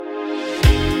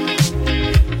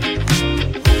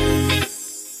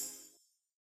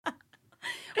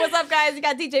up, guys? You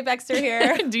got DJ Bekster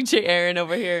here. DJ Erin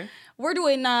over here. We're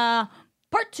doing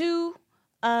part 2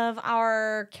 of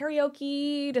our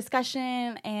karaoke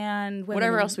discussion and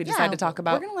whatever else we decide to talk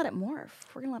about. We're gonna let it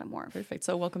morph. Perfect.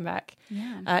 So welcome back.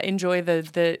 Yeah. Enjoy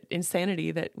the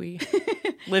insanity that we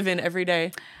live in every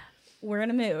day. We're in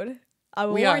a mood. I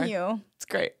will warn you. It's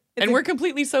great. And we're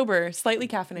completely sober, slightly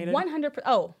caffeinated. 100%.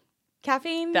 Oh,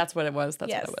 caffeine? That's what it was.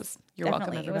 That's what it was. You're welcome,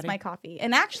 everybody. It was my coffee.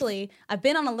 And actually, I've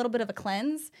been on a little bit of a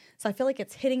cleanse, so I feel like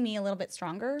it's hitting me a little bit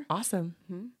stronger. Awesome.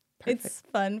 Mm-hmm. It's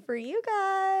fun for you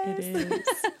guys. It is.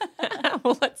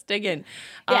 Well, let's dig in.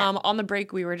 Yeah. On the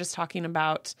break, we were just talking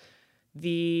about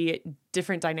the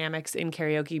different dynamics in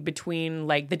karaoke between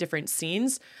like the different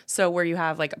scenes. So where you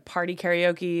have like a party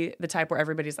karaoke, the type where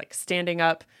everybody's like standing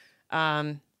up,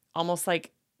 almost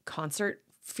like concert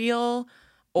feel,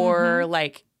 or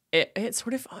like it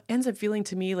sort of ends up feeling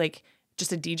to me like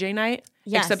just a DJ night,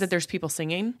 except that there's people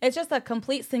singing. It's just a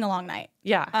complete sing-along night.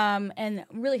 Yeah. And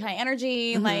really high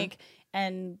energy, like,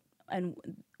 and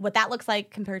what that looks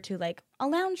like compared to like a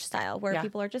lounge style where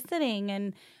people are just sitting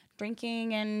and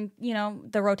drinking and, you know,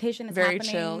 the rotation is very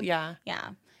happening. chill. Yeah.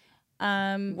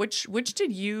 Yeah. Which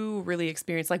did you really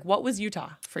experience? Like, what was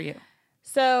Utah for you?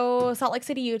 So Salt Lake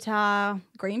City, Utah,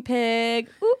 Green Pig.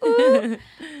 Ooh, ooh.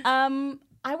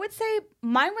 I would say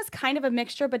mine was kind of a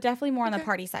mixture, but definitely more on the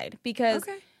party side because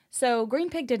so Green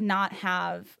Pig did not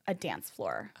have a dance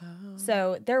floor. Oh.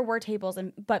 So there were tables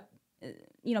but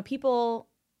you know, people,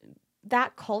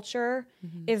 that culture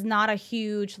is not a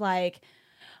huge like,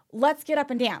 let's get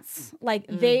up and dance. Like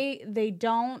they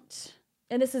don't,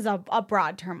 and this is a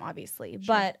broad term obviously,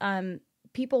 but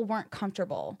people weren't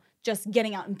comfortable just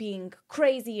getting out and being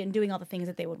crazy and doing all the things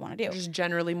that they would want to do. Just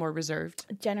generally more reserved.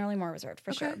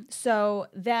 For sure. So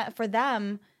that for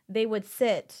them, they would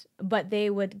sit, but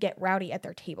they would get rowdy at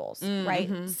their tables,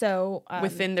 right? So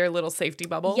within their little safety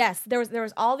bubble. Yes, there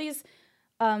was all these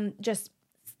just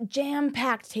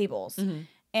jam-packed tables,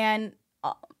 and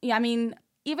yeah, I mean,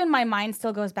 even my mind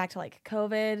still goes back to like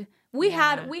COVID. We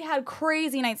had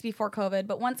crazy nights before COVID,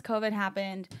 but once COVID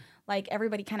happened, like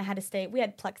everybody kind of had to stay. We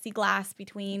had plexiglass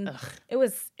between. Ugh. It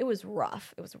was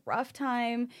rough. It was a rough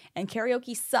time, and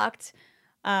karaoke sucked.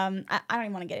 I don't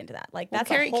even want to get into that. Like that's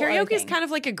karaoke is kind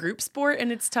of like a group sport,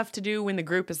 and it's tough to do when the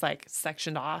group is like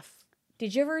sectioned off.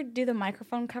 Did you ever do the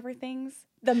microphone cover things?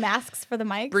 The masks for the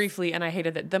mics? Briefly, and I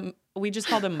hated it. We just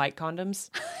called them mic condoms.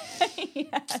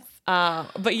 Yes.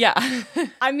 But yeah.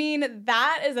 I mean,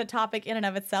 that is a topic in and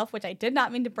of itself, which I did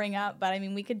not mean to bring up, but I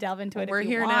mean, we could delve into it if you want. We're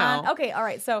here now. Okay, all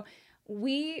right. So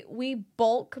we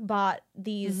bulk bought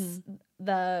these,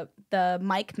 the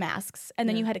mic masks, and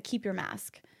then you had to keep your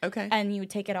mask. Okay. And you would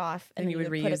take it off, and then you would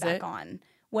put it back on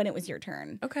when it was your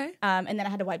turn. Okay. And then I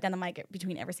had to wipe down the mic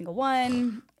between every single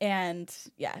one. And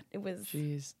yeah, it was.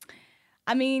 Jeez.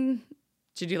 I mean,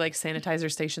 did you like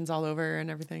sanitizer stations all over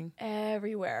and everything?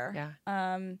 Everywhere.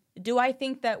 Yeah. Do I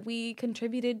think that we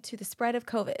contributed to the spread of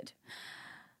COVID?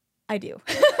 I do.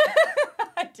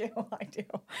 I do.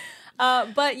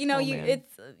 But you know,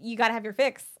 you got to have your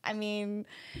fix. I mean,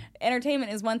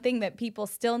 entertainment is one thing that people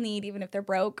still need, even if they're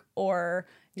broke or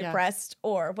depressed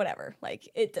or whatever. Like,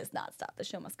 it does not stop. The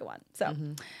show must go on. So,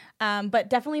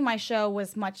 but definitely my show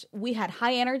was we had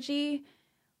high energy.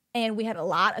 And we had a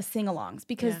lot of sing-alongs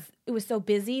because it was so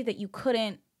busy that you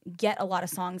couldn't get a lot of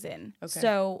songs in. Okay.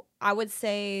 So I would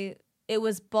say it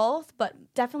was both, but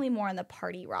definitely more on the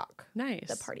party rock. Nice.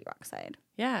 The party rock side.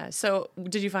 Yeah. So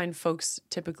did you find folks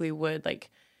typically would like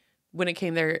when it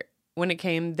came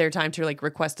their time to like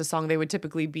request a song, they would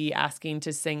typically be asking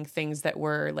to sing things that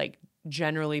were like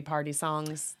generally party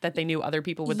songs that they knew other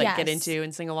people would like get into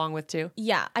and sing along with too?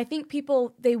 Yeah, I think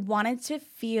people, they wanted to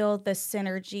feel the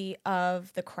synergy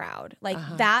of the crowd. Like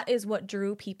that is what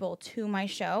drew people to my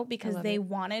show because they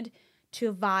wanted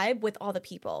to vibe with all the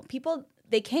people. People,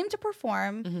 they came to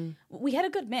perform. We had a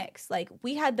good mix. Like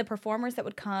we had the performers that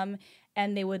would come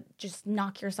and they would just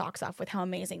knock your socks off with how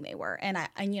amazing they were. And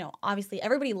you know, obviously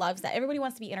everybody loves that. Everybody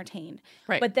wants to be entertained.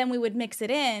 Right. But then we would mix it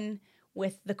in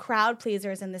with the crowd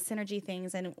pleasers and the synergy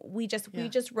things, and we just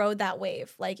rode that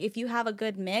wave. Like if you have a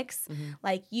good mix,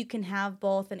 like you can have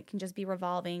both, and it can just be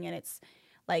revolving. And it's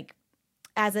like,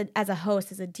 as a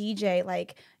host, as a DJ,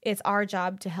 like it's our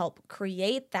job to help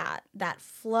create that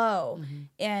flow.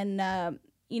 And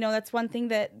you know, that's one thing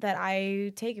that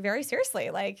I take very seriously.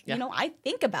 Like you know, I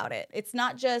think about it. It's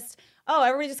not just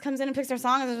everybody just comes in and picks their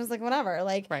songs and it's just like whatever.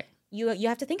 Like you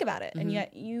have to think about it, and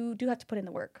you do have to put in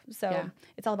the work. So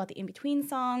it's all about the in-between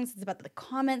songs. It's about the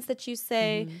comments that you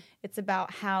say. It's about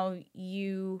how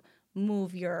you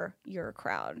move your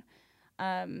crowd.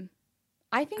 I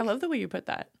love the way you put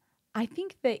that. I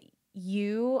think that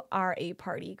you are a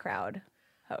party crowd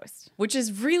host. Which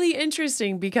is really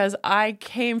interesting because I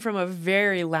came from a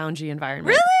very loungy environment.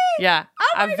 Really? Yeah.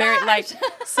 Oh my gosh.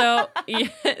 So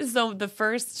the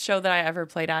first show that I ever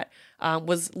played at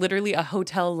was literally a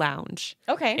hotel lounge.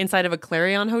 Okay. Inside of a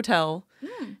Clarion Hotel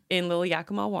in Little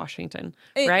Yakima, Washington.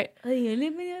 Right? You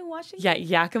live in Washington? Yeah,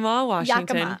 Yakima,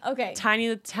 Washington. Yakima. Okay.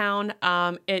 Tiny town.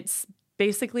 It's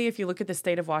basically, if you look at the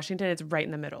state of Washington, it's right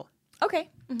in the middle. Okay.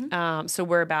 Mm-hmm. So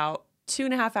we're about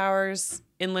 2.5 hours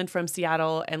inland from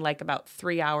Seattle and like about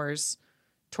 3 hours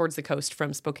towards the coast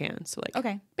from Spokane. So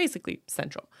like basically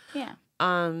central. Yeah.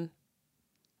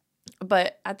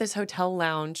 But at this hotel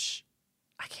lounge,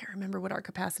 I can't remember what our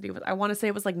capacity was. I want to say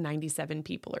it was like 97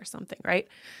 people or something, right?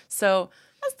 So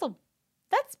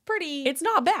that's pretty. It's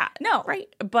not bad. No. Right.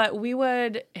 But we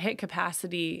would hit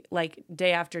capacity like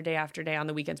day after day after day on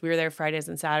the weekends. We were there Fridays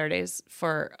and Saturdays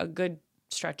for a good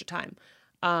stretch of time.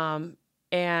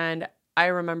 And I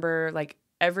remember like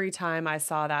every time I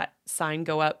saw that sign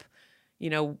go up,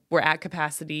 we're at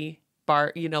capacity,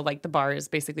 bar, like the bar is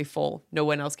basically full. No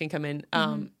one else can come in.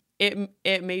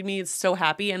 It made me so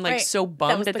happy and like so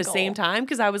bummed at the same time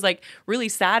because I was like really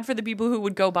sad for the people who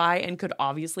would go by and could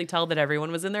obviously tell that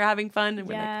everyone was in there having fun and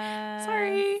we're like,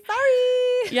 sorry.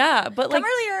 Yeah, but come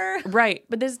like earlier. Right.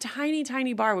 But this tiny,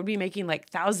 tiny bar would be making like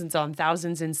thousands on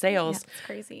thousands in sales. Yeah, it's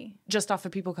crazy. Just off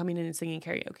of people coming in and singing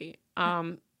karaoke.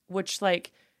 Which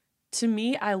like to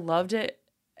me, I loved it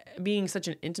being such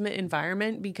an intimate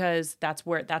environment because that's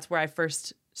where I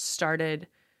first started.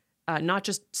 Not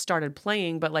just started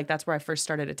playing, but like that's where I first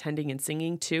started attending and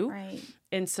singing too. Right.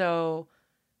 And so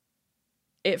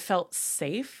it felt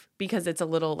safe because it's a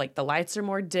little like the lights are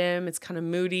more dim. It's kind of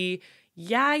moody.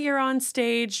 Yeah, you're on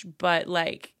stage, but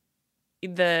like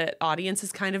the audience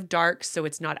is kind of dark, so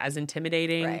it's not as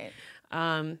intimidating. Right.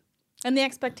 And the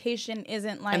expectation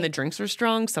isn't like... And the drinks are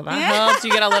strong, so that helps.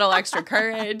 You get a little extra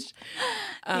courage.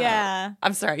 Yeah.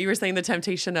 I'm sorry, you were saying the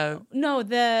temptation of... No,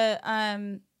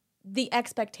 the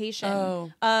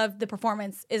expectation of the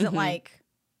performance isn't like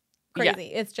crazy.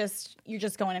 Yeah. It's just, you're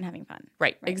just going and having fun.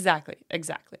 Right. Exactly.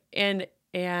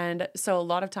 And so a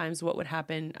lot of times what would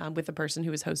happen with the person who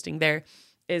was hosting there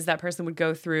is that person would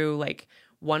go through like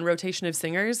one rotation of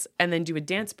singers and then do a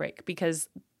dance break because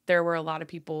there were a lot of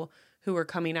people who were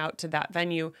coming out to that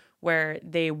venue where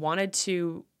they wanted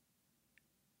to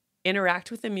interact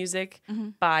with the music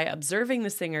by observing the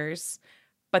singers.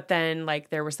 But then, like,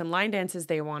 there were some line dances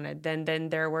they wanted. Then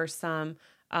there were some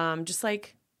just,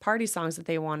 like, party songs that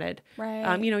they wanted.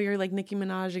 Right. You're, like, Nicki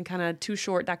Minaj and kind of Too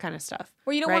Short, that kind of stuff.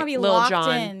 Where you don't want to be locked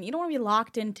in. You don't want to be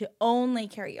locked into only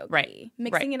karaoke. Right.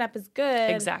 Mixing it up is good.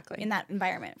 Exactly. In that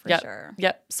environment, for sure.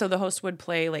 Yep. So the host would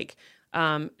play, like,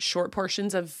 short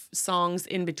portions of songs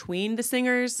in between the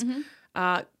singers.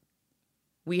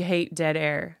 We hate dead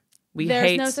air.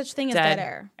 There's no such thing as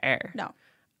dead air. No.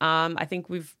 I think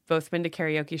we've both been to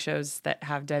karaoke shows that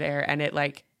have dead air, and it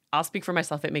like I'll speak for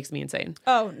myself. It makes me insane.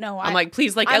 Oh no! I'm like,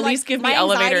 please, like at least give me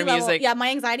elevator music. Yeah,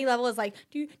 my anxiety level is like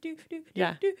do.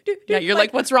 Yeah. You're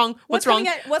like, what's wrong? What's wrong?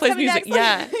 What's music.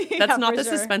 Yeah, that's not the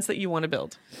suspense that you want to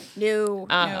build. No.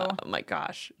 Oh my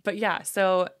gosh! But yeah,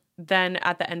 so then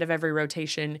at the end of every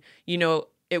rotation,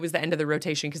 it was the end of the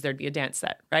rotation because there'd be a dance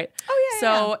set, right? Oh yeah.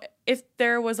 So if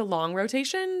there was a long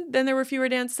rotation, then there were fewer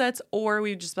dance sets, or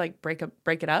we just like break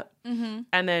it up. And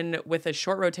then with the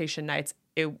short rotation nights,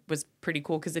 it was pretty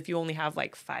cool because if you only have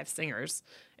like 5 singers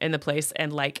in the place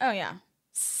and like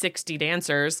 60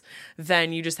 dancers,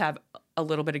 then you just have a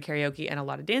little bit of karaoke and a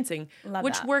lot of dancing,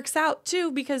 which works out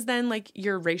too because then like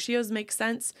your ratios make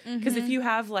sense. Because if you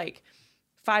have like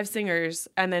 5 singers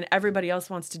and then everybody else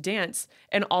wants to dance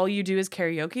and all you do is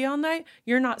karaoke all night,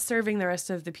 you're not serving the rest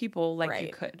of the people like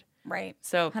you could. Right.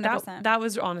 So that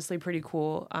was honestly pretty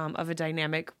cool of a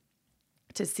dynamic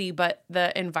to see. But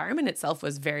the environment itself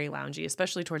was very loungy,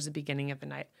 especially towards the beginning of the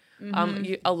night.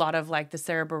 A lot of like the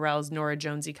Sarah Bareilles, Nora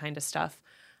Jonesy kind of stuff,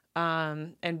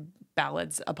 and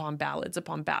ballads upon ballads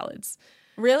upon ballads.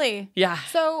 Really? Yeah.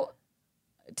 So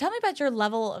tell me about your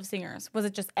level of singers. Was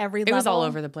it just every level? It was all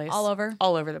over the place. All over?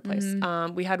 All over the place.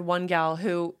 We had one gal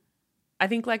who I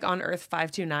think like on Earth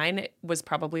 529 it was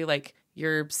probably like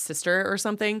your sister or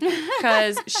something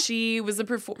because she was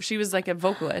like a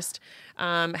vocalist,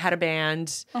 had a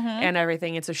band and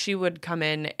everything, and so she would come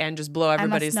in and just blow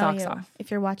everybody's socks off. If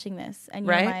you're watching this and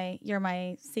you're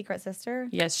my secret sister.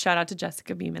 Yes, shout out to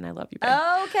Jessica Beeman. I love you, babe.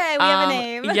 Okay, we have a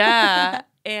name. Yeah,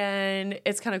 and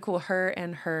it's kind of cool. Her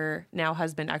and her now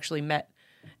husband actually met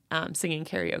singing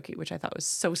karaoke, which I thought was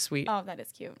so sweet. Oh, that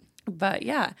is cute. But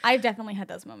yeah, I've definitely had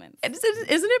those moments. Isn't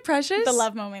it precious? The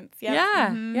love moments. Yep.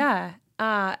 Yeah.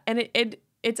 Yeah. And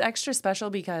it's extra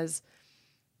special because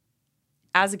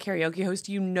as a karaoke host,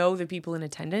 you know the people in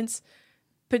attendance,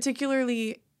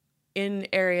 particularly in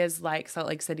areas like Salt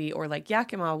Lake City or like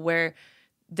Yakima, where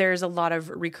there's a lot of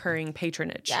recurring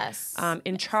patronage. Yes.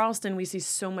 In Charleston, we see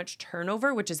so much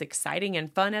turnover, which is exciting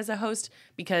and fun as a host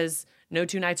because no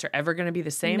 2 nights are ever going to be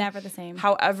the same. Never the same.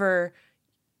 However,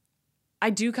 I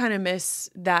do kind of miss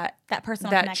that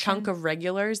personal that connection. chunk of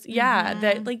regulars. Yeah,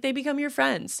 that like they become your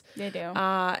friends. They do.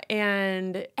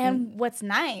 And what's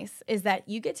nice is that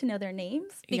you get to know their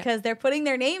names because they're putting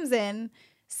their names in.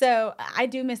 So I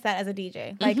do miss that as a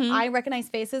DJ. Like I recognize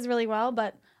faces really well,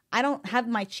 but I don't have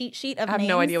my cheat sheet of names. I have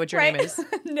no idea what your name is.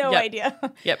 No idea.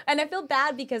 Yep. And I feel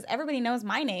bad because everybody knows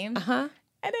my name. Uh-huh.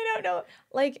 And I don't know.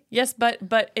 Like, yes,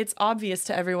 but it's obvious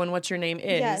to everyone what your name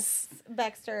is. Yes,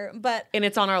 Bekster. And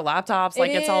it's on our laptops,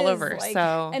 like it's all over. Like,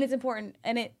 so and it's important.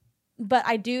 But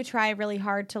I do try really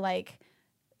hard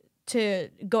to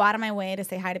go out of my way to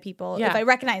say hi to people if I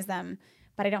recognize them.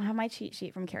 But I don't have my cheat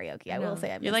sheet from karaoke. I will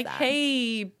say I miss You're like, that.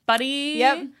 hey, buddy.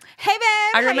 Yep. Hey,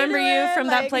 babe. I remember you from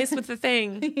that place with the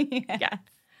thing. Yeah.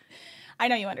 I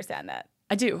know you understand that.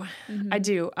 I do. I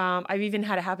do. I've even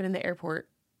had it happen in the airport.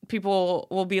 People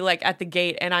will be like at the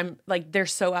gate and I'm like, they're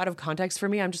so out of context for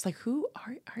me. I'm just like, who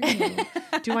are you?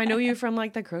 Do I know you from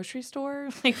like the grocery store?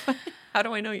 Like, how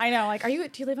do I know you? I know. Like, do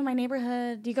you live in my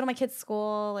neighborhood? Do you go to my kid's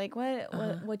school? Like,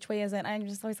 which way is it? I'm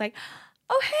just always like,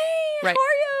 oh, hey, how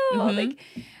are you? Like,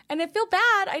 and I feel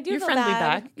bad. I do You're feel friendly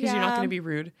bad. back because you're not going to be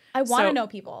rude. I want to know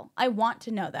people. I want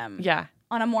to know them. Yeah.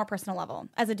 On a more personal level.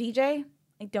 As a DJ,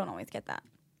 I don't always get that.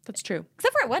 That's true.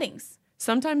 Except for at weddings.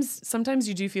 Sometimes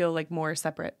you do feel like more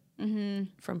separate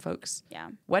from folks. Yeah.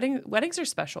 Weddings are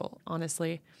special,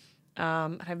 honestly.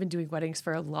 I've been doing weddings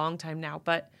for a long time now,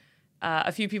 but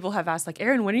a few people have asked, like,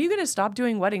 Erin, when are you going to stop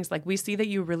doing weddings? Like, we see that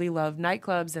you really love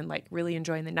nightclubs and like really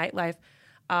enjoying the nightlife.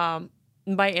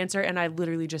 My answer, and I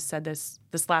literally just said this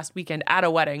last weekend at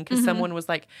a wedding because someone was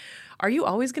like, are you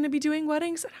always going to be doing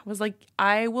weddings? And I was like,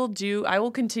 I will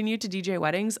continue to DJ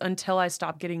weddings until I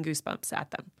stop getting goosebumps at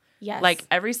them. Yes. Like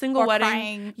every single wedding.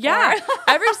 Crying,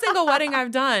 every single wedding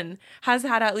I've done has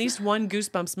had at least one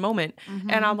goosebumps moment.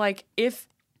 And I'm like, if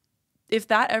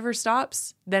that ever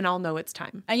stops, then I'll know it's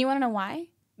time. And you want to know why?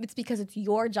 It's because it's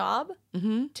your job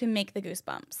to make the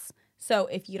goosebumps. So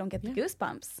if you don't get the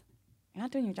goosebumps, you're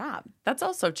not doing your job. That's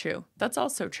also true.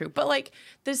 But like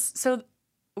this, so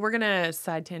we're going to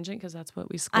side tangent because that's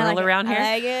what we squirrel around here.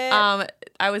 I like it.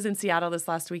 I was in Seattle this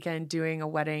last weekend doing a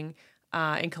wedding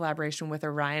in collaboration with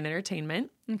Orion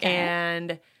Entertainment. Okay.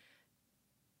 And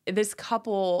this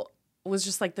couple was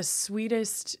just like the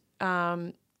sweetest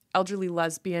elderly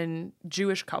lesbian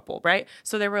Jewish couple, right?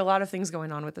 So there were a lot of things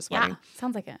going on with this wedding.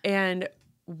 Sounds like it. And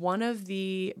one of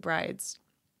the brides,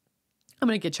 I'm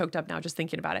going to get choked up now just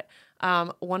thinking about it.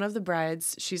 One of the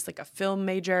brides, she's like a film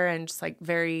major and just like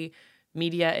very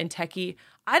media and techie.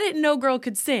 I didn't know girl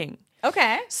could sing.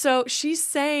 Okay. So she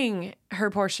sang her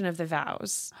portion of the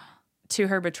vows to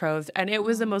her betrothed, and it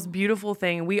was the most beautiful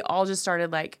thing. We all just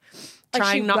started like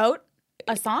trying. She wrote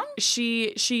a song?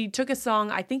 She took a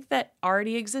song I think that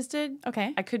already existed.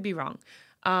 Okay. I could be wrong.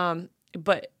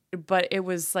 But it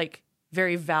was like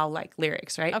very vow-like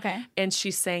lyrics, right? Okay. And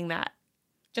she sang that.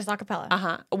 Just a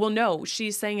cappella. Well, no,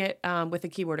 she sang it with a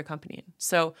keyboard accompaniment.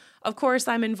 So, of course,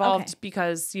 I'm involved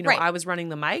because, I was running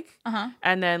the mic.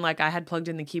 And then, like, I had plugged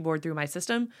in the keyboard through my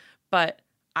system. But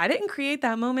I didn't create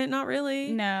that moment, not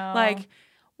really. No. Like,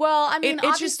 well, I mean,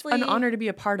 it's just an honor to be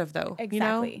a part of, though.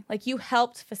 Exactly. Like, you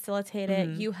helped facilitate it.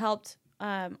 You helped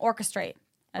orchestrate.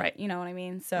 Right. You know what I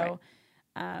mean? So,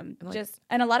 and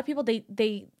a lot of people,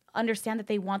 they understand that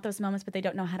they want those moments, but they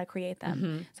don't know how to create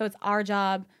them. So it's our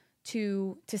job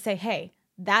to say, hey,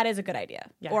 that is a good idea.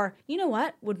 Yeah. Or, you know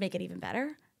what would make it even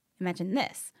better? Imagine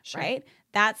this, right?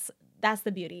 That's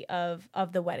the beauty of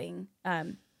the wedding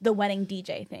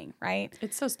DJ thing, right?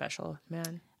 It's so special,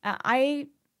 man.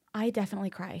 I definitely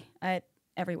cry at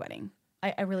every wedding.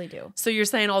 I really do. So you're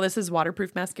saying all this is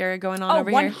waterproof mascara going on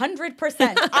over here?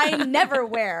 100%. I never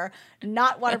wear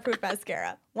not waterproof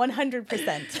mascara.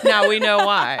 100%. Now we know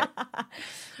why.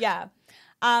 Yeah.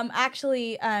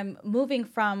 Actually, moving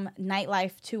from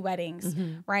nightlife to weddings,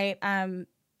 right,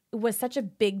 was such a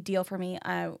big deal for me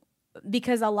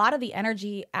because a lot of the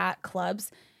energy at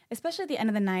clubs, especially at the end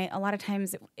of the night, a lot of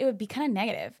times it would be kind of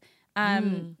negative.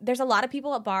 There's a lot of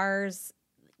people at bars,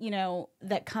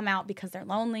 that come out because they're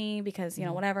lonely, because,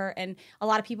 whatever. And a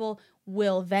lot of people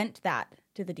will vent that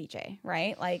to the DJ,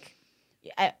 right? Like,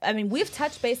 I mean, we've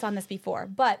touched base on this before,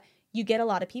 but you get a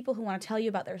lot of people who want to tell you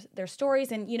about their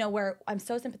stories and, where I'm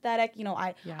so sympathetic,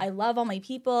 I love all my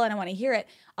people and I want to hear it.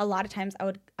 A lot of times I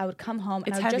would come home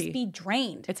and I would just be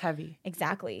drained. It's heavy.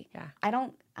 Exactly. Yeah. I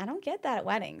don't get that at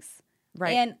weddings.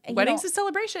 Right. And Wedding's a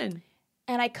celebration.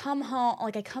 And I come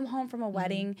home from a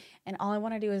wedding, and all I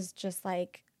want to do is just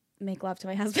like make love to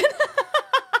my husband.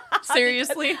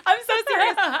 Seriously? I'm so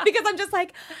serious because I'm just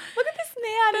like, look at this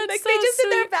man. Like, so they just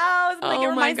did their vows. And, like, it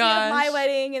reminds me of my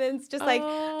wedding. And it's just like,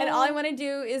 and all I want to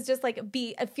do is just like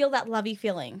feel that lovey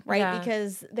feeling, right? Yeah.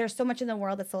 Because there's so much in the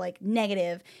world that's so like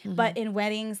negative. But in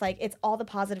weddings, like it's all the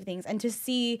positive things. And to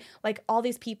see like all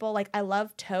these people, like I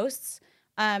love toasts.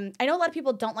 I know a lot of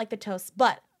people don't like the toasts,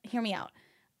 but hear me out.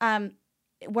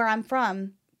 Where I'm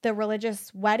from, the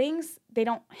religious weddings, they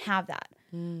don't have that.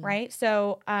 Right.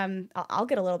 So I'll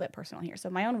get a little bit personal here. So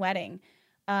my own wedding,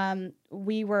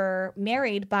 we were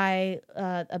married by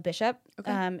a bishop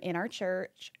in our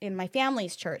church, in my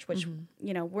family's church, which,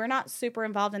 we're not super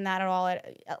involved in that at all,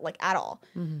 at all.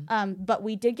 But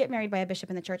we did get married by a bishop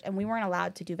in the church, and we weren't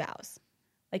allowed to do vows.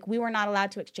 Like we were not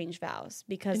allowed to exchange vows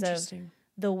because of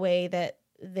the way that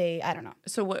I don't know.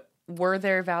 So what were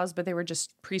their vows, but they were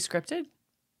just prescripted?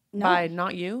 No. By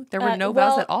not you? There were no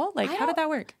vows at all? Like, how did that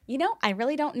work? I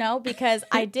really don't know because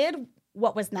I did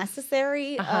what was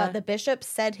necessary. The bishop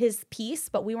said his piece,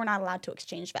 but we were not allowed to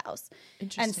exchange vows.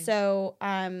 Interesting. And so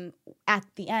at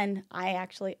the end,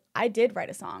 I did write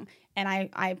a song, and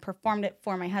I performed it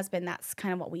for my husband. That's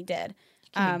kind of what we did.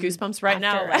 Goosebumps right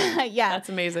now. Like, yeah. That's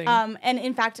amazing. And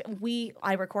in fact,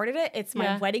 I recorded it. It's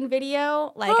my wedding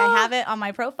video. Like I have it on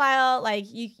my profile. Like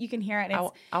you can hear it.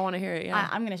 I want to hear it. Yeah.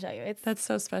 I'm going to show you. That's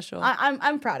so special.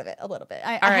 I'm proud of it a little bit.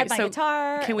 I had my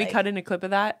guitar. Can we cut in a clip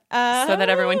of that so that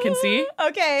everyone can see?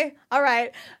 Okay. All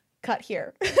right. Cut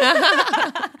here.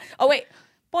 Oh, wait.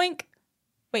 Boink.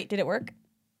 Wait, did it work?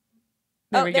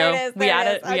 There we go. It is. We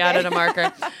added a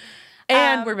marker.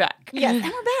 And we're back. Yes, and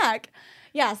we're back.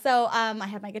 Yeah, so I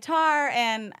had my guitar,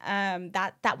 and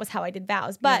that was how I did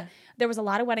vows. But there was a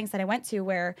lot of weddings that I went to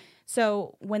where,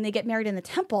 so when they get married in the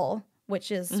temple, which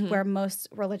is where most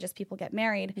religious people get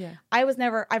married,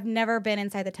 I've never been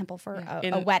inside the temple for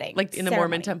a wedding. Like in the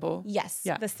Mormon temple? Yes.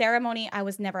 Yeah. The ceremony I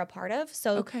was never a part of.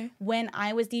 So when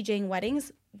I was DJing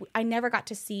weddings, I never got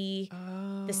to see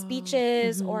the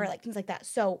speeches or like things like that.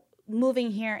 So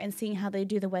moving here and seeing how they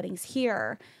do the weddings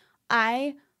here,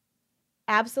 I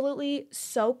absolutely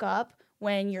soak up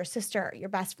when your sister, your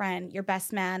best friend, your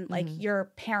best man, like your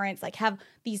parents, like have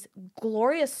these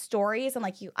glorious stories, and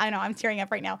like I know I'm tearing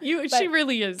up right now. She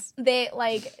really is. They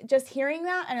like just hearing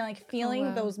that and like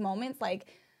feeling those moments, like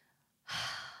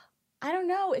I don't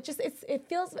know. It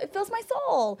fills my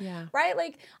soul. Yeah. Right.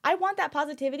 Like I want that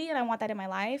positivity, and I want that in my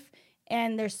life.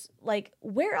 And there's like,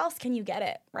 where else can you get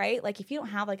it? Right. Like if you don't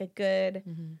have like a good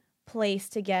place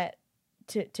to get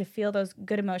to feel those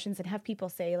good emotions and have people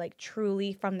say like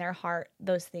truly from their heart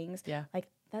those things. Yeah. Like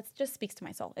that just speaks to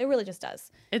my soul. It really just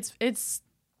does. It's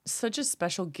such a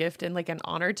special gift and like an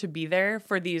honor to be there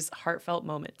for these heartfelt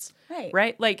moments. Right.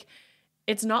 Right? Like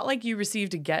it's not like you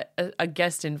received a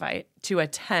guest invite to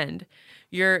attend.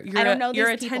 You're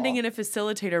attending in a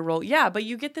facilitator role. Yeah, but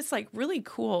you get this like really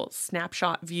cool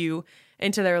snapshot view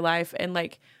into their life and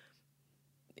like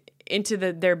into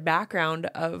their background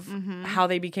of how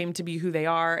they became to be who they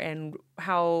are and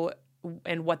how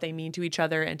and what they mean to each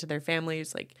other and to their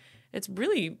families. Like it's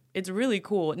really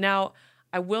cool. Now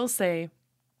I will say,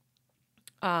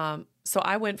 so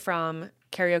I went from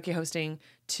karaoke hosting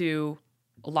to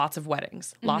lots of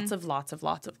weddings, lots of weddings.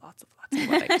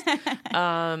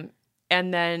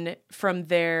 And then from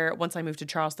there, once I moved to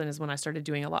Charleston is when I started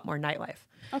doing a lot more nightlife.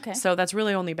 Okay. So that's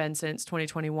really only been since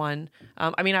 2021.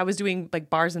 I mean, I was doing like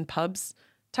bars and pubs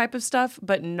type of stuff,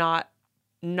 but not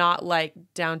like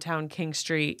downtown King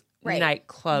Street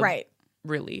nightclub. Right.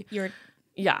 Really. Your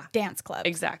dance club.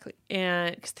 Exactly.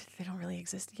 And because they don't really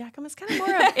exist. Yakima's kind of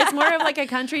it's more of like a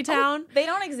country town. They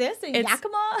don't exist in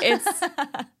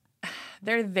Yakima?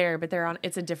 They're there, but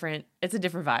it's a different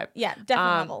vibe. Yeah,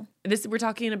 different level. We're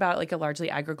talking about like a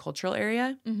largely agricultural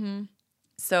area. Mm-hmm.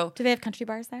 So do they have country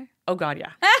bars there? Oh God,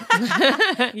 yeah.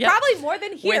 Yeah. Probably more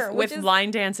than here. With line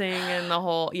dancing and the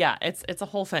whole, it's a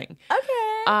whole thing.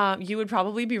 Okay. You would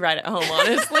probably be right at home,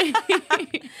 honestly.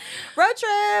 Road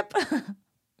trip.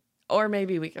 Or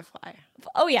maybe we could fly.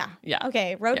 Oh yeah. Yeah.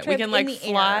 Okay. Road trip. We can like in the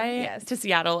fly air. to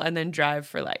Seattle and then drive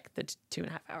for like the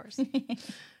 2.5 hours.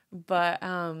 But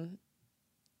I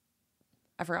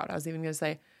forgot what I was even going to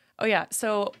say. Oh yeah.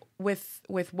 So with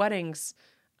weddings,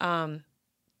 a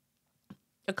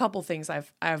couple things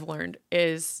I've learned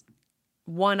is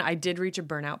one, I did reach a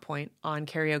burnout point on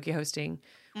karaoke hosting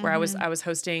where I was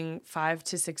hosting 5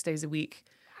 to 6 days a week.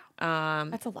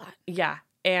 That's a lot. Yeah.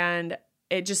 And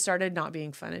it just started not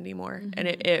being fun anymore. And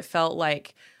it felt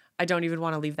like I don't even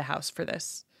want to leave the house for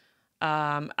this.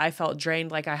 I felt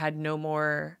drained, like I had no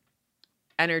more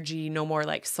energy, no more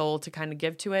like soul to kind of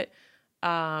give to it.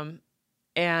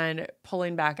 And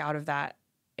pulling back out of that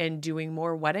and doing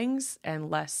more weddings and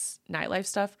less nightlife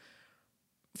stuff.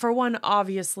 For one,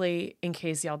 obviously, in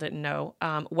case y'all didn't know,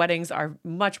 weddings are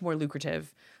much more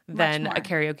lucrative than a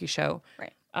karaoke show.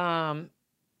 Right.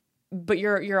 But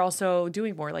you're also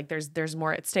doing more. Like there's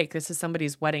more at stake. This is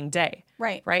somebody's wedding day.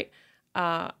 Right. Right.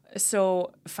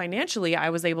 So financially, I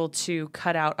was able to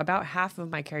cut out about half of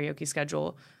my karaoke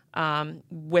schedule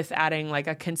with adding like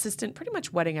a consistent, pretty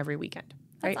much wedding every weekend.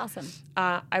 Right? That's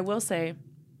awesome. I will say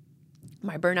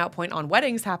my burnout point on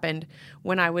weddings happened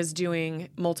when I was doing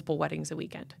multiple weddings a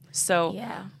weekend. So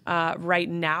right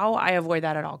now, I avoid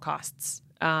that at all costs.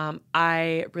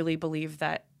 I really believe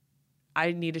that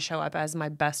I need to show up as my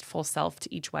best full self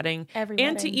to each wedding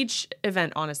to each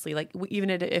event, honestly, like even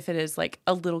if it is like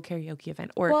a little karaoke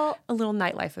event or a little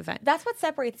nightlife event. That's what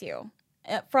separates you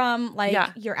from like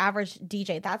your average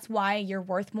DJ. That's why you're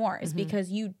worth more is because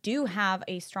you do have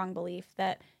a strong belief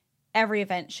that every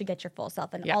event should get your full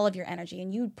self and all of your energy.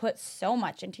 And you put so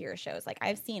much into your shows. Like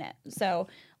I've seen it. So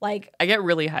like I get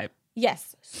really hyped.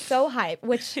 Yes, so hype.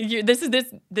 Which this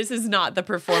is not the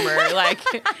performer. Like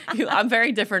I'm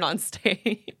very different on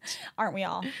stage. Aren't we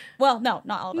all? Well, no,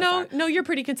 not all of us. No, you're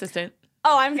pretty consistent.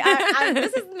 Oh, I'm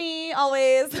this is me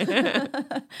always.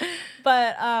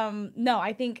 But no,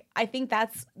 I think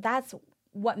that's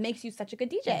what makes you such a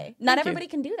good DJ. Not everybody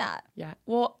can do that. Yeah.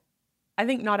 Well, I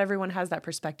think not everyone has that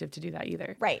perspective to do that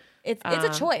either. Right. It's a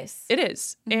choice. It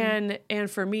is. And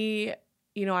for me,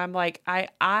 you know, I'm like,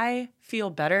 I feel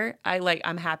better.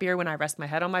 I'm happier when I rest my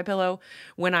head on my pillow,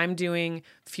 when I'm doing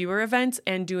fewer events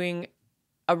and doing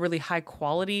a really high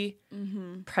quality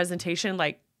presentation.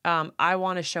 Like, I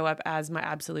want to show up as my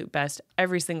absolute best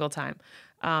every single time.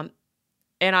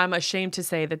 And I'm ashamed to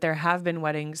say that there have been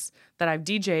weddings that I've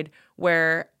DJ'd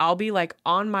where I'll be like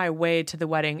on my way to the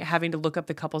wedding, having to look up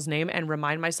the couple's name and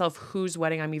remind myself whose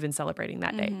wedding I'm even celebrating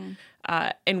that day.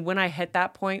 And when I hit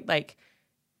that point, like,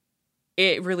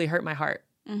 it really hurt my heart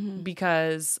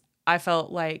because I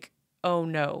felt like, oh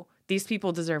no, these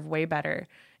people deserve way better.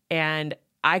 And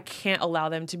I can't allow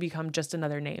them to become just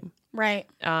another name. Right.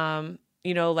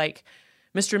 You know, like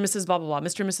Mr. and Mrs. blah, blah, blah,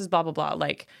 Mr. and Mrs. blah, blah, blah.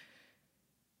 Like,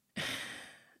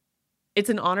 it's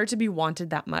an honor to be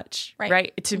wanted that much,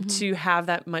 right? To have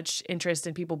that much interest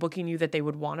in people booking you that they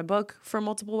would want to book for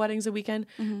multiple weddings a weekend.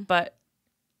 But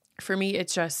for me,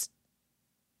 it's just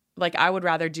like, I would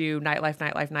rather do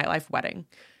nightlife, wedding.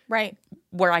 Right.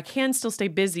 Where I can still stay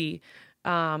busy.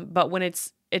 But when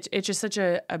it's just such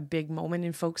a big moment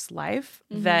in folks' life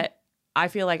that I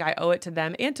feel like I owe it to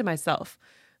them and to myself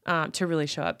to really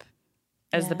show up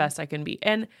as the best I can be.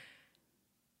 And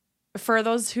for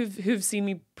those who've seen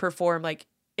me perform, like,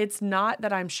 it's not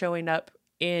that I'm showing up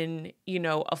in, you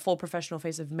know, a full professional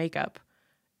face of makeup.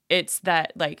 It's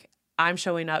that, like, I'm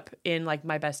showing up in like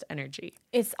my best energy.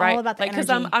 It's all about the energy. Because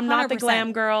I'm not the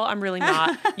glam girl. I'm really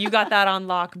not. You got that on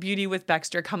lock. Beauty with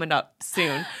Bekster coming up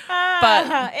soon.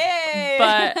 But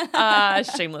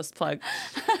shameless plug.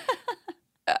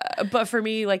 But for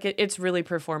me, like it's really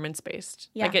performance based.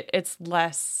 Yeah. Like it's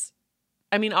less.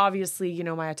 I mean, obviously, you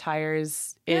know, my attire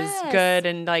is good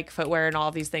and like footwear and all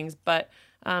of these things. But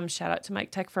shout out to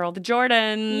Mike Tech for all the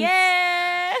Jordans.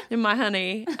 Yeah. And my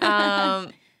honey.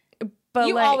 But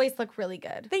you like, always look really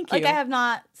good. Thank you. Like I have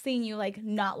not seen you like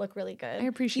not look really good. I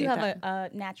appreciate that. You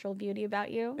have a natural beauty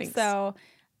about you. Thanks. So,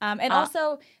 and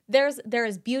also there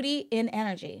is beauty in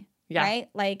energy. Yeah. Right.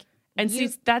 Like, and see,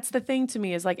 that's the thing to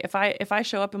me is like if I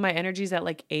show up and my energy's at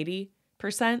like 80%,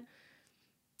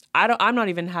 I'm not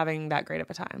even having that great of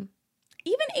a time.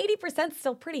 Even 80% is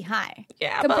still pretty high.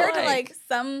 Yeah. Compared to like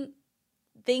some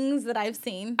things that I've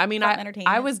seen. I mean,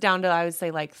 I was down to I would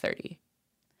say like 30.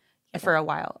 For a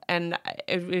while, and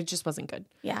it just wasn't good.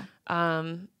 Yeah.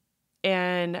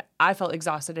 And I felt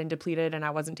exhausted and depleted, and I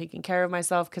wasn't taking care of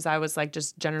myself because I was like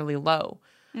just generally low.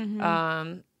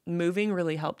 Moving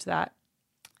really helped that.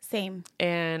 Same.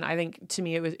 And I think to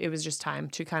me it was just time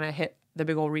to kind of hit the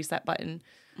big old reset button.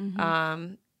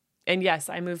 And yes,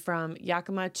 I moved from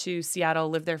Yakima to Seattle,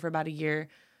 lived there for about a year.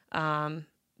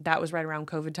 That was right around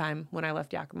COVID time when I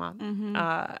left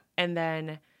Yakima. And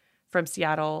then from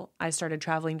Seattle, I started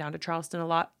traveling down to Charleston a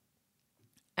lot.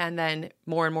 And then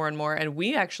more and more and more. And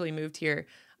we actually moved here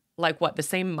like what, the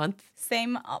same month?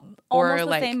 Almost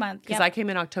the same month. Because I came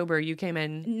in October, you came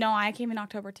in. No, I came in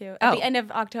October too. At the end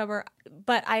of October.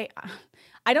 But I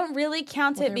don't really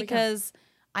count it because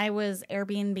I was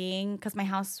Airbnb-ing because my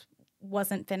house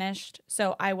wasn't finished,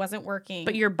 so I wasn't working.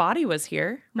 But your body was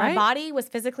here, my right? body was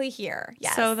physically here.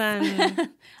 Yes. So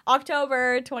then,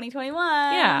 October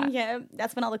 2021. Yeah,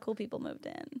 that's when all the cool people moved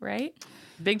in. Right?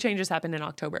 Big changes happened in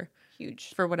October.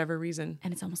 Huge. For whatever reason.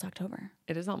 And it's almost October.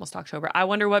 It is almost October. I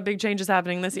wonder what big change is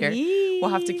happening this year. We'll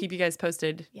have to keep you guys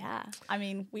posted. Yeah. I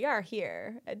mean, we are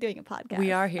here doing a podcast.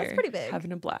 We are here. That's pretty big.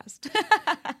 Having a blast.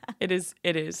 It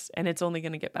is. And it's only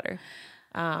going to get better.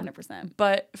 100%.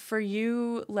 But for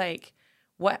you, like,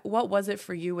 what was it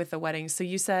for you with the wedding? So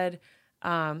you said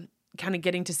kind of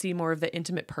getting to see more of the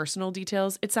intimate personal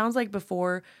details. It sounds like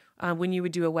before when you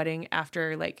would do a wedding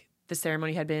after, like, the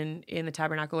ceremony had been in the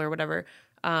tabernacle or whatever,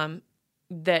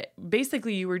 that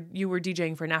basically you were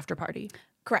DJing for an after party.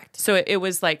 Correct. So it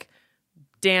was like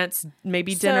dance,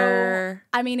 maybe dinner.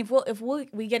 I mean, if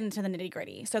we get into the nitty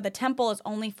gritty. So the temple is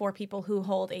only for people who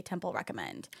hold a temple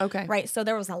recommend. Okay. Right. So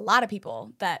there was a lot of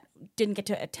people that didn't get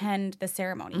to attend the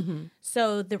ceremony. Mm-hmm.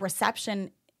 So the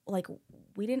reception, like,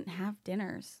 we didn't have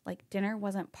dinners. Like, dinner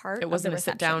wasn't part of the reception. It wasn't a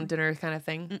sit-down dinner kind of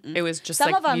thing. Mm-mm. It was just some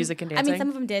like of them, music and dancing. I mean, some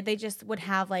of them did. They just would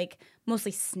have, like,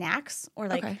 mostly snacks or,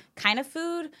 like, kind of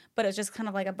food. But it was just kind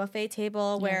of like a buffet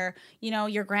table where, you know,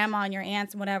 your grandma and your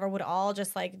aunts and whatever would all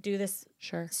just, like, do this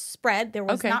spread. There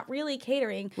was not really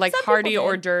catering. Like some hearty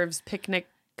hors d'oeuvres, picnic,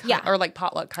 or like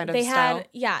potluck kind of style.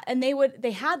 And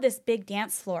they had this big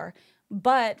dance floor.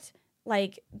 But,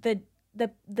 like, the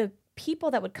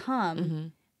people that would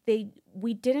come,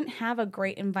 we didn't have a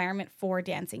great environment for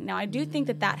dancing. Now, I do think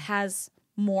that has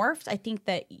morphed. I think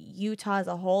that Utah as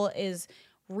a whole is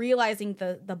realizing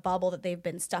the bubble that they've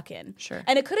been stuck in. Sure.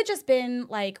 And it could have just been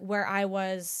like where I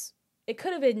was. It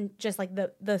could have been just like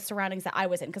the surroundings that I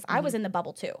was in, because I was in the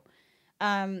bubble too.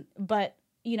 But,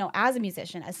 you know, as a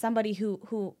musician, as somebody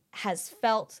who has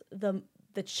felt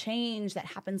the change that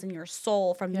happens in your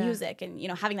soul from music, and, you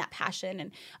know, having that passion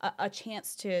and a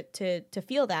chance to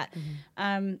feel that.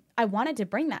 I wanted to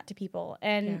bring that to people.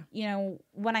 And, you know,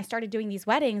 when I started doing these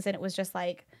weddings, and it was just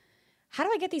like, how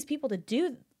do I get these people to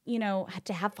do, you know,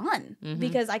 to have fun?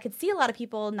 Because I could see a lot of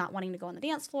people not wanting to go on the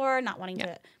dance floor, not wanting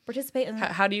to participate.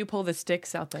 How do you pull the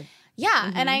sticks out then?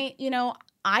 Yeah. And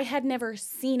I had never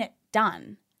seen it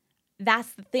done.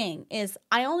 That's the thing, is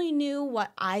I only knew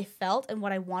what I felt and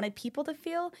what I wanted people to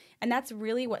feel. And that's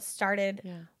really what started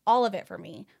all of it for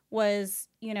me was,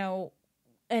 you know,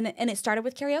 and it started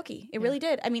with karaoke. It really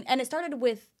did. I mean, and it started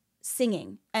with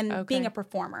singing and being a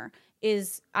performer.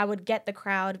 Is I would get the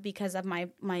crowd because of my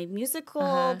musical,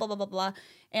 blah, blah, blah, blah.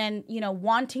 And, you know,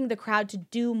 wanting the crowd to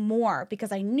do more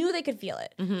because I knew they could feel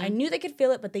it. I knew they could feel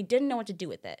it, but they didn't know what to do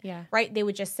with it. Yeah. Right? They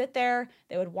would just sit there,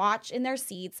 they would watch in their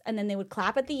seats, and then they would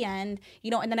clap at the end, you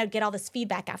know, and then I'd get all this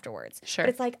feedback afterwards. Sure. But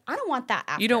it's like, I don't want that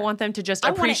after. You don't want them to just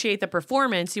appreciate the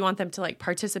performance. You want them to, like,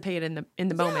 participate in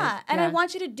the moment. Yeah, and I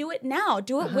want you to do it now.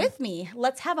 Do it with me.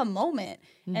 Let's have a moment.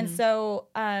 And so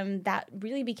that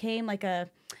really became like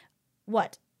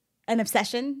an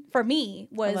obsession for me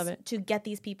was to get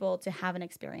these people to have an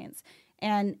experience.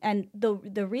 And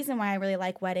the reason why I really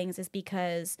like weddings is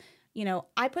because, you know,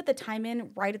 I put the time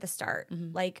in right at the start.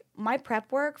 Like, my prep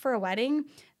work for a wedding,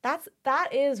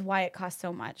 that is why it costs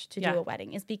so much to do a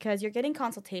wedding, is because you're getting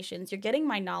consultations, you're getting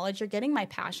my knowledge, you're getting my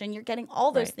passion, you're getting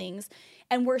all those things,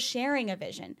 and we're sharing a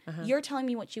vision. You're telling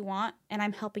me what you want, and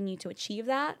I'm helping you to achieve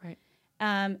that. Right.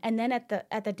 And then at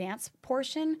the dance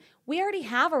portion, we already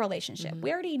have a relationship.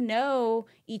 We already know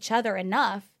each other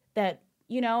enough that,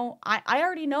 you know, I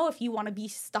already know if you want to be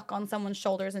stuck on someone's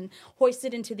shoulders and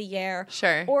hoisted into the air.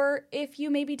 Sure. Or if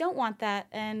you maybe don't want that,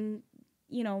 and,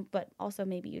 you know, but also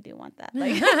maybe you do want that.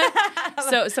 Like,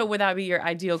 so would that be your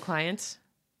ideal client?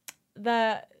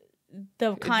 The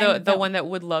one that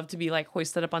would love to be, like,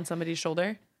 hoisted up on somebody's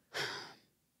shoulder?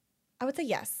 I would say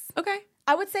yes. Okay.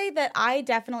 I would say that I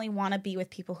definitely want to be with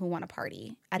people who want to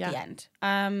party at the end.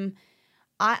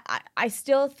 I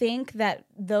still think that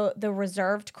the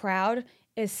reserved crowd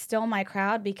is still my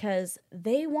crowd because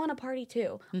they want to party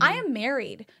too. I am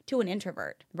married to an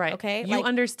introvert. Right. Okay. You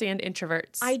understand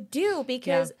introverts. I do,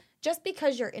 because just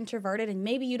because you're introverted and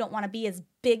maybe you don't want to be as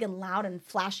big and loud and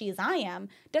flashy as I am,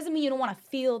 doesn't mean you don't want to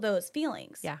feel those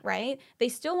feelings. Yeah. Right. They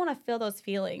still want to feel those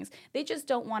feelings. They just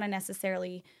don't want to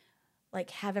necessarily,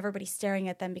 like, have everybody staring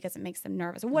at them because it makes them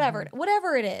nervous or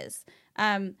whatever it is.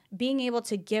 Being able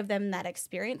to give them that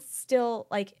experience still,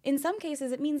 like, in some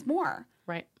cases, it means more.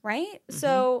 Right.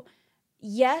 So,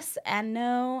 yes and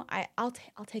no. I'll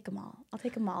take them all. I'll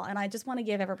take them all, and I just want to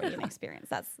give everybody an experience.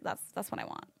 That's what I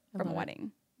want from a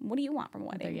wedding. What do you want from a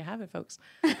wedding? There you have it, folks.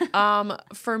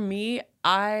 For me,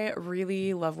 I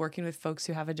really love working with folks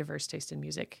who have a diverse taste in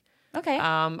music. Okay.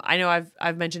 I know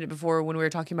I've mentioned it before when we were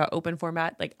talking about open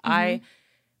format. Like, I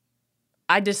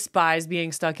I despise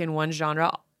being stuck in one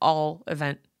genre all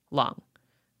event long.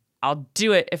 I'll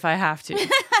do it if I have to.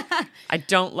 I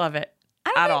don't love it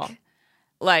at all.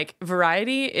 Like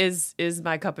variety is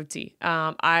my cup of tea.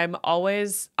 I've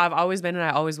always been and I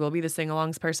always will be the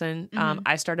sing-alongs person.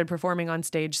 I started performing on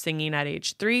stage singing at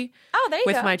age 3. Oh, there you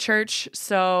go. With my church.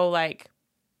 So like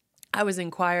I was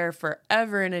in choir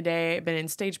forever and a day, been in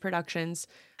stage productions.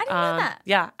 I didn't know that.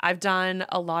 Yeah, I've done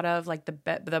a lot of like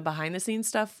the behind the scenes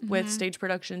stuff with stage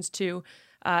productions too.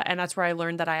 And that's where I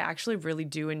learned that I actually really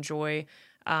do enjoy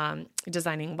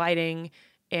designing lighting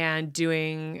and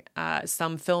doing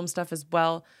some film stuff as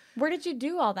well. Where did you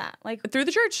do all that? Like through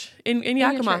the church in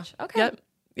Yakima. Church. Okay.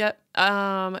 Yep.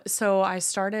 So I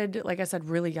started, like I said,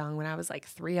 really young. When I was like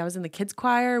 3, I was in the kids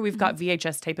choir. We've got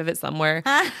VHS tape of it somewhere.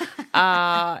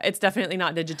 It's definitely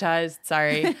not digitized.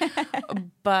 Sorry.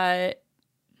 But,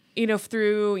 you know,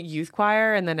 through youth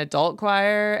choir and then adult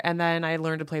choir. And then I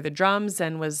learned to play the drums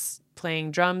and was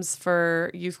playing drums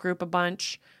for youth group a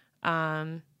bunch.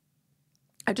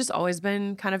 I've just always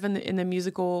been kind of in the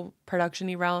musical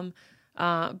production-y realm.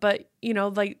 But, you know,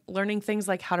 like learning things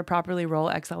like how to properly roll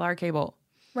XLR cable.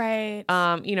 Right.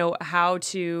 You know, how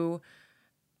to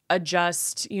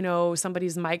adjust, you know,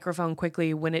 somebody's microphone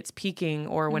quickly when it's peaking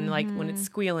or when when it's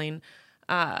squealing.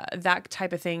 That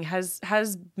type of thing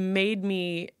has made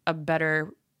me a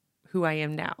better who I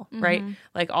am now, right?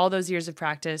 Like all those years of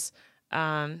practice,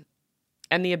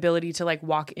 and the ability to like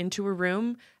walk into a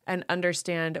room and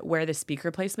understand where the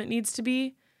speaker placement needs to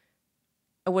be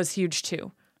was huge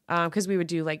too. Because we would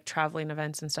do like traveling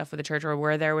events and stuff with the church, or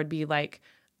where there would be like,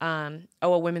 a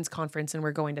women's conference and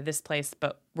we're going to this place,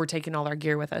 but we're taking all our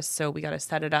gear with us. So we got to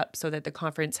set it up so that the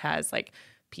conference has like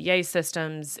PA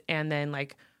systems and then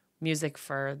like music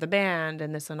for the band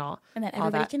and this and all. And that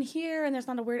everybody can hear and there's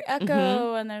not a weird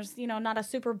echo and there's, you know, not a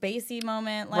super bassy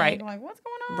moment. Like, like what's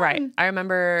going on? Right. I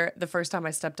remember the first time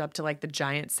I stepped up to like the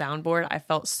giant soundboard, I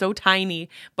felt so tiny,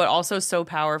 but also so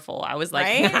powerful. I was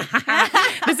like,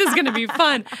 this is going to be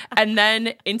fun. And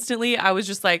then instantly I was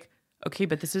just like, okay,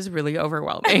 but this is really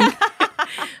overwhelming.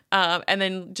 And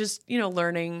then just, you know,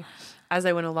 learning as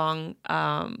I went along,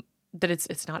 that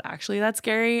it's not actually that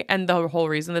scary. And the whole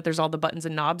reason that there's all the buttons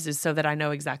and knobs is so that I know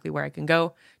exactly where I can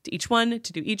go to each one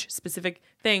to do each specific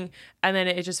thing. And then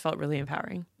it just felt really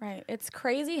empowering. Right. It's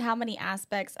crazy how many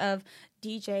aspects of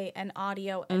DJ and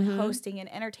audio and hosting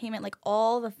and entertainment, like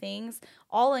all the things,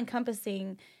 all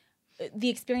encompassing the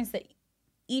experience that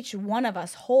each one of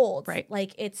us holds. Right.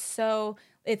 Like it's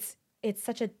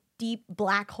such a deep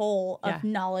black hole of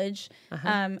knowledge.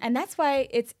 And that's why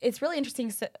it's really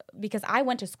interesting because I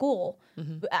went to school.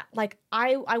 Like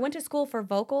I went to school for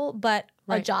vocal, but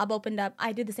a job opened up.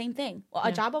 I did the same thing. Well,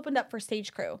 a job opened up for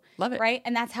stage crew. Love it. Right.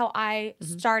 And that's how I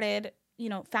started, you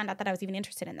know, found out that I was even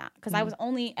interested in that because I was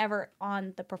only ever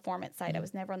on the performance side. I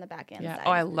was never on the back end side.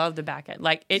 Oh, I love the back end.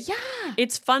 Like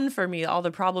it's fun for me. All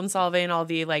the problem solving, all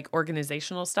the like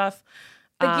organizational stuff.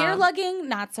 The gear lugging,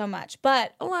 not so much,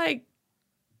 but like,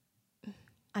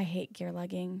 I hate gear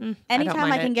lugging.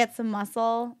 Anytime I can get some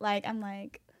muscle, like I'm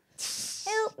like,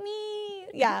 help me.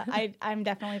 Yeah, I'm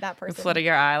definitely that person. Flutter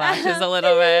your eyelashes a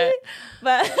little bit.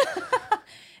 But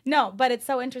no, but it's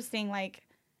so interesting like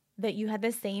that you had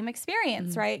the same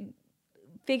experience, right?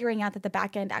 Figuring out that the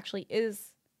back end actually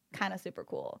is kind of super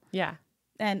cool. Yeah.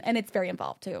 And it's very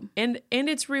involved too. And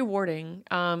it's rewarding,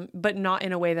 but not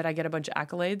in a way that I get a bunch of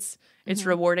accolades. It's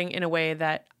rewarding in a way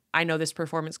that I know this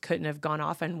performance couldn't have gone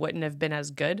off and wouldn't have been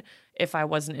as good if I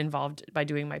wasn't involved by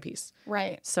doing my piece.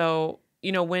 Right. So,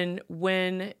 you know, when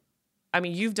I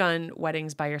mean, you've done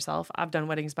weddings by yourself. I've done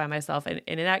weddings by myself. And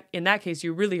in that case,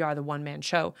 you really are the one-man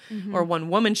show or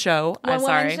one-woman show.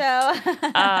 One-woman show.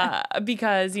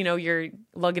 Because, you know, you're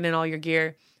lugging in all your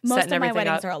gear, Most setting of my everything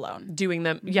weddings up, are alone. doing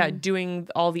them. Yeah, doing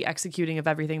all the executing of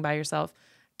everything by yourself,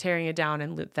 tearing it down,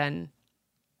 and then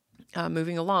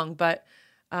moving along. But,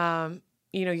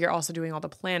 you know, you're also doing all the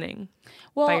planning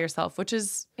by yourself, which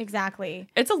is exactly.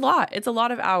 It's a lot. It's a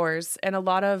lot of hours and a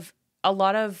lot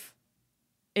of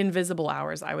invisible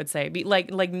hours, I would say.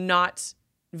 Like not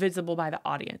visible by the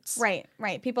audience. Right.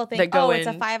 People think, it's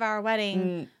a 5-hour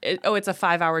wedding. It's a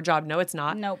 5-hour job. No, it's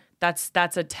not. Nope.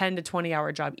 That's a 10 to 20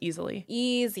 hour job easily.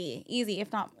 Easy,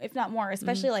 if not more.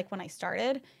 Especially like when I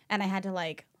started and I had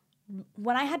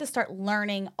to start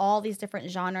learning all these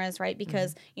different genres, right?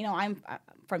 Because, you know, I'm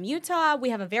from Utah. We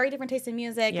have a very different taste in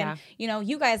music. And, you know,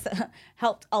 you guys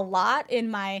helped a lot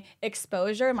in my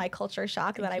exposure, my culture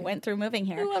shock that I went through moving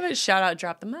here. I love it. Shout out,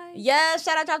 drop the mic. Yes,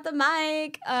 shout out, drop the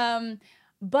mic.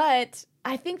 But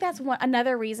I think that's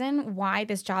another reason why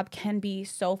this job can be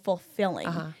so fulfilling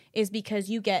is because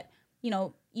you get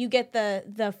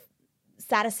the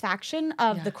satisfaction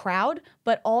of the crowd,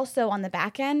 but also on the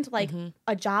back end, like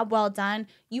a job well done.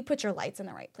 You put your lights in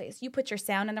the right place. You put your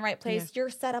sound in the right place. Your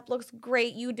setup looks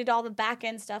great. You did all the back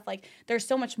end stuff. Like there's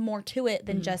so much more to it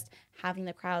than just having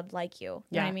the crowd like you.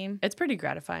 You know what I mean? It's pretty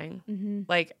gratifying.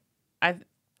 Like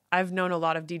I've known a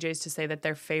lot of DJs to say that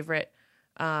their favorite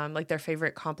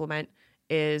compliment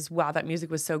is, wow, that music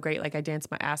was so great. Like I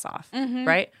danced my ass off.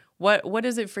 Right? What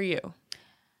is it for you?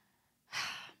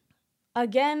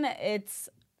 Again,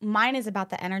 mine is about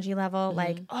the energy level.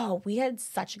 Like, oh, we had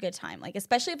such a good time. Like,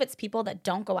 especially if it's people that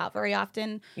don't go out very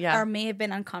often or may have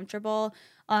been uncomfortable.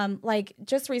 Like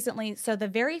just recently, so the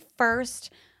very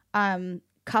first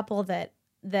couple that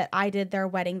I did their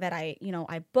wedding, that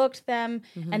I booked them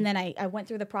and then I went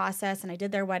through the process and I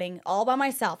did their wedding all by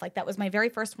myself. Like that was my very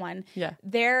first one. Yeah.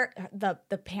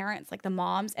 The parents, like the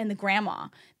moms and the grandma,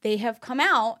 they have come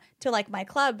out to like my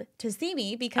club to see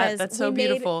me because that's so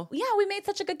beautiful. We made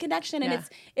such a good connection. And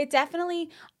it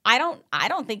definitely, I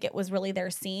don't think it was really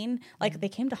their scene. Like they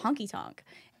came to honky tonk.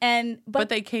 But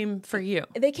they came for you.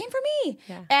 They came for me.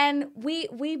 Yeah. And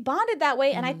we bonded that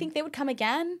way. And I think they would come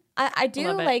again. I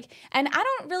do. Like, and I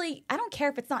don't care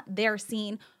if it's not their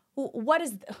scene.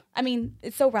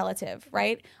 It's so relative,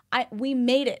 right? We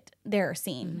made it their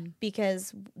scene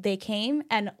because they came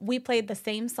and we played the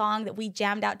same song that we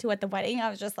jammed out to at the wedding. I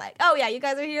was just like, oh yeah, you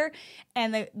guys are here.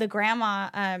 And the grandma,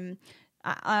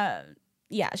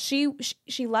 she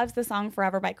loves the song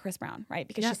 "Forever" by Chris Brown, right?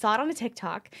 Because she saw it on a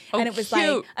TikTok, and it was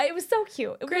cute. Like, it was so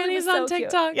cute. Granny's on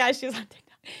TikTok. Yeah, she was on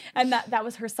TikTok, and that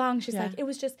was her song. She's like,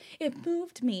 it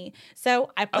moved me.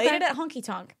 So I played it at Honky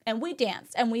Tonk, and we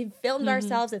danced, and we filmed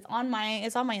ourselves. It's on my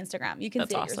Instagram. You can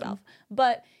see it yourself.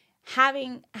 But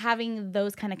having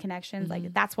those kind of connections,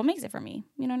 like that's what makes it for me.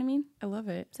 You know what I mean? I love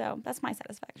it. So that's my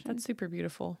satisfaction. That's super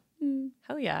beautiful.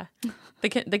 Hell yeah,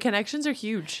 the connections are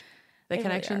huge. The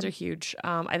connections are huge.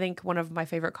 I think one of my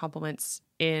favorite compliments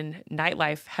in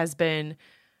nightlife has been,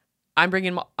 I'm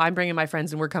bringing my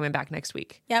friends and we're coming back next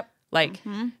week. Yep. Like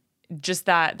just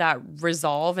that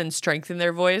resolve and strength in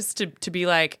their voice to be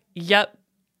like, yep.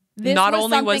 Not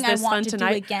only was this fun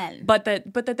tonight, but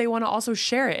that they want to also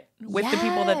share it with the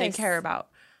people that they care about.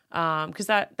 Because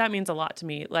that means a lot to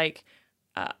me. Like,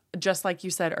 just like you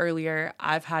said earlier,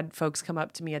 I've had folks come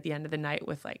up to me at the end of the night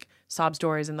with like sob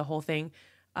stories and the whole thing.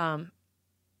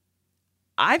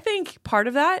 I think part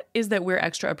of that is that we're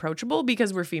extra approachable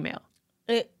because we're female.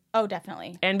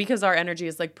 Definitely. And because our energy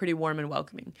is like pretty warm and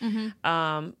welcoming.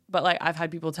 But like I've had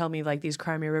people tell me like these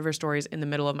Cry Me a River stories in the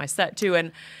middle of my set too.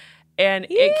 And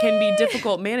it can be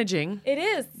difficult managing. It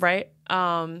is. Right?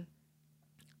 I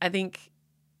think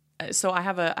so I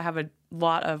have a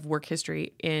lot of work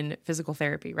history in physical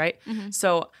therapy, right?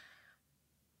 So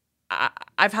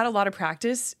I've had a lot of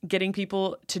practice getting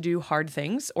people to do hard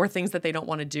things or things that they don't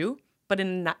want to do, but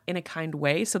in a kind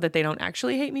way so that they don't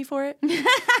actually hate me for it.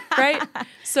 Right?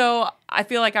 So I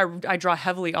feel like I draw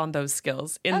heavily on those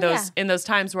skills in those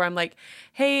times where I'm like,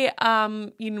 hey,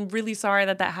 really sorry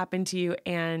that happened to you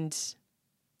and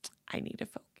I need to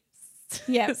focus.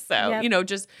 Yeah. So,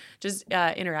 just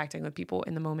interacting with people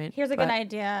in the moment. Here's a good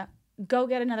idea. Go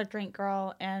get another drink,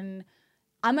 girl, and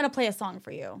I'm going to play a song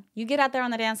for you. You get out there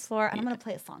on the dance floor, and I'm going to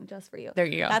play a song just for you. There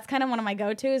you go. That's kind of one of my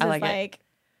go-tos. Is like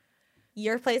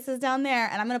your place is down there,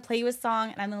 and I'm going to play you a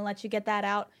song, and I'm going to let you get that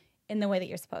out in the way that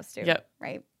you're supposed to. Yep.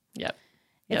 Right? Yep.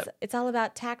 It's all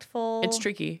about tactful. It's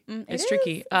tricky. It's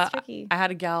tricky. It's tricky. I had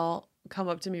a gal come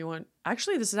up to me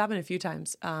actually, this has happened a few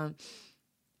times, and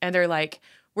they're like,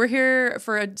 we're here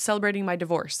for celebrating my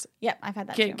divorce. Yep, I've had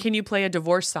that too. Can you play a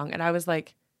divorce song? And I was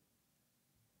like,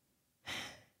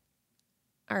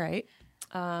 all right.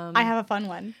 I have a fun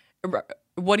one.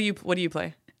 What do you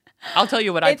play? I'll tell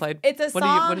you what I played. It's a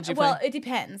song. What did you play? Well, it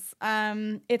depends.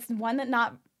 It's one that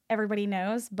not everybody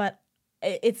knows, but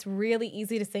it's really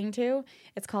easy to sing to.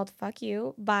 It's called "Fuck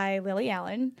You" by Lily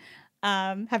Allen.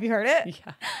 Have you heard it?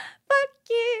 Yeah. Fuck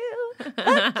you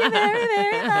very,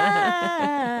 very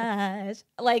much.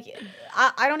 Like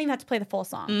I don't even have to play the full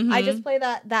song. I just play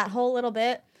that whole little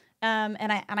bit.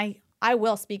 And I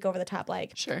will speak over the top,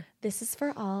 like, sure, this is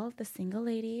for all the single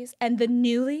ladies and the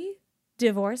newly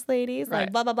divorced ladies, right.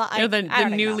 Like blah blah blah. The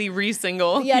newly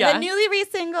re-single. Yeah, the newly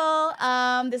re-single.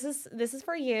 This is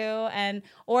for you,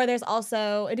 or there's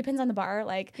also, it depends on the bar.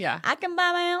 Like, I can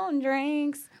buy my own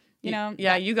drinks. You know.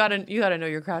 Yeah, you gotta know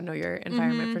your crowd, know your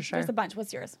environment for sure. There's a bunch.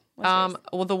 What's yours?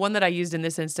 Well, the one that I used in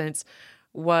this instance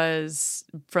was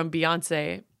from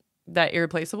Beyonce, that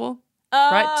Irreplaceable.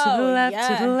 Oh,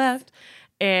 right to the left.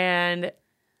 And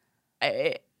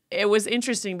it was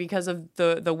interesting because of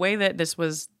the way that this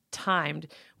was timed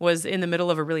was in the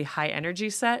middle of a really high energy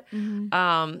set.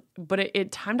 But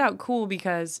it timed out cool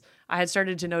because I had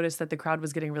started to notice that the crowd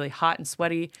was getting really hot and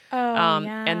sweaty.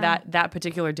 And that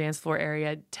particular dance floor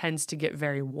area tends to get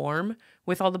very warm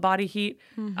with all the body heat.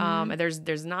 And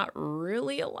there's not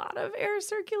really a lot of air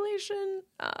circulation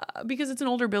because it's an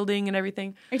older building and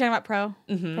everything. Are you talking about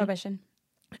Prohibition?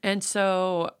 And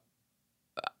so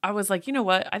I was like, you know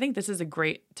what? I think this is a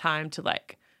great time to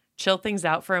like chill things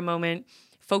out for a moment.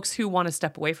 Folks who want to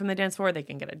step away from the dance floor, they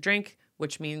can get a drink,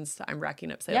 which means I'm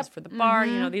racking up sales for the bar.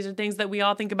 You know, these are things that we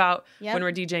all think about when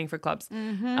we're DJing for clubs.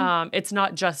 It's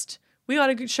not just, we got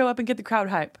to show up and get the crowd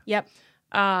hype.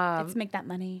 Let's make that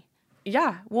money.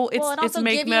 Yeah. Well, it's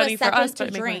make money for us,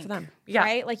 but make money for them. Yeah.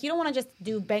 Right? Like, you don't want to just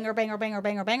do banger, banger, banger,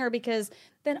 banger, banger, because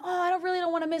then, I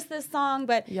don't want to miss this song.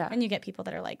 But and you get people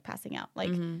that are like passing out.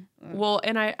 Like, well,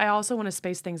 and I also want to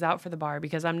space things out for the bar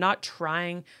because I'm not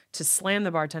trying to slam the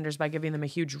bartenders by giving them a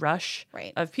huge rush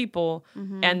of people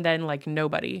and then like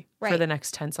nobody for the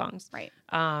next 10 songs. Right.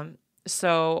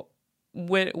 So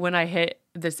when I hit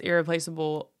this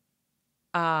irreplaceable,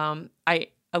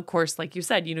 of course, like you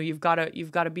said, you know, you've got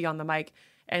to be on the mic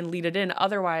and lead it in.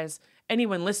 Otherwise,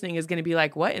 anyone listening is going to be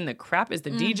like, what in the crap is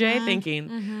the DJ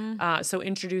thinking? So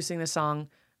introducing the song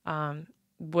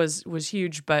was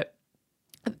huge. But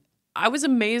I was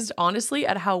amazed, honestly,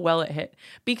 at how well it hit.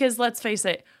 Because let's face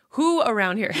it, who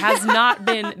around here has not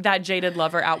been that jaded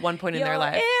lover at one point in their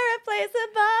life? Irreplaceable.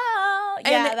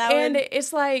 And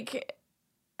it's like...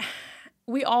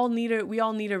 We all need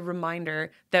a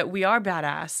reminder that we are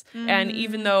badass. And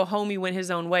even though homie went his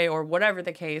own way or whatever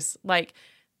the case, like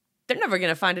they're never going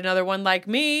to find another one like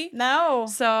me. No.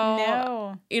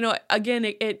 So, you know, again,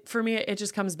 it for me, it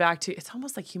just comes back to, it's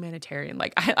almost like humanitarian.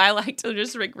 Like I like to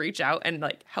just like reach out and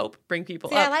like help bring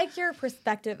people up. I like your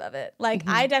perspective of it. Like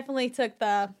I definitely took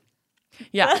the...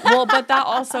 Yeah. Well, but that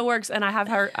also works. And I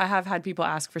have had people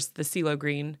ask for the CeeLo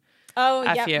Green. Oh,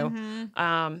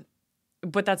 yeah.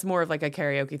 But that's more of like a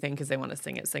karaoke thing because they want to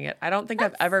sing it. I don't think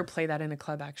I've ever played that in a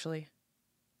club, actually.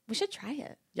 We should try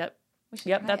it. Yep.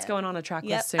 That's going on a track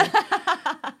list soon.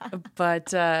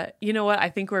 But you know what? I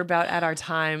think we're about at our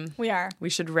time. We are.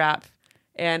 We should wrap.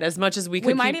 And as much as we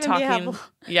could keep talking,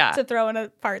 to throw in a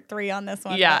part 3 on this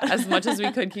one. Yeah, as much as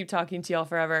we could keep talking to y'all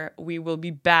forever, we will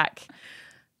be back.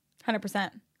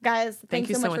 100%. Guys,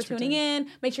 thanks so much for tuning in.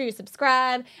 Make sure you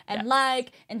subscribe and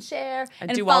like and share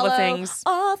and do follow all the things.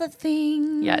 All the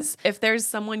things. Yes. If there's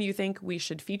someone you think we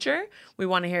should feature, we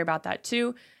want to hear about that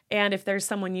too. And if there's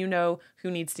someone you know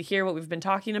who needs to hear what we've been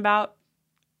talking about,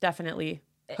 definitely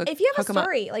if you have a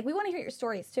story, like we want to hear your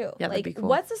stories too. Yeah, like that'd be cool.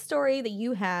 What's a story that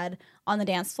you had on the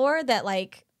dance floor that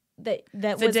like that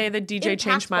the was day the DJ impactful?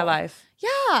 changed my life.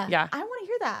 Yeah. Yeah. I want to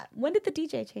hear that. When did the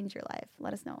DJ change your life?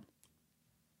 Let us know.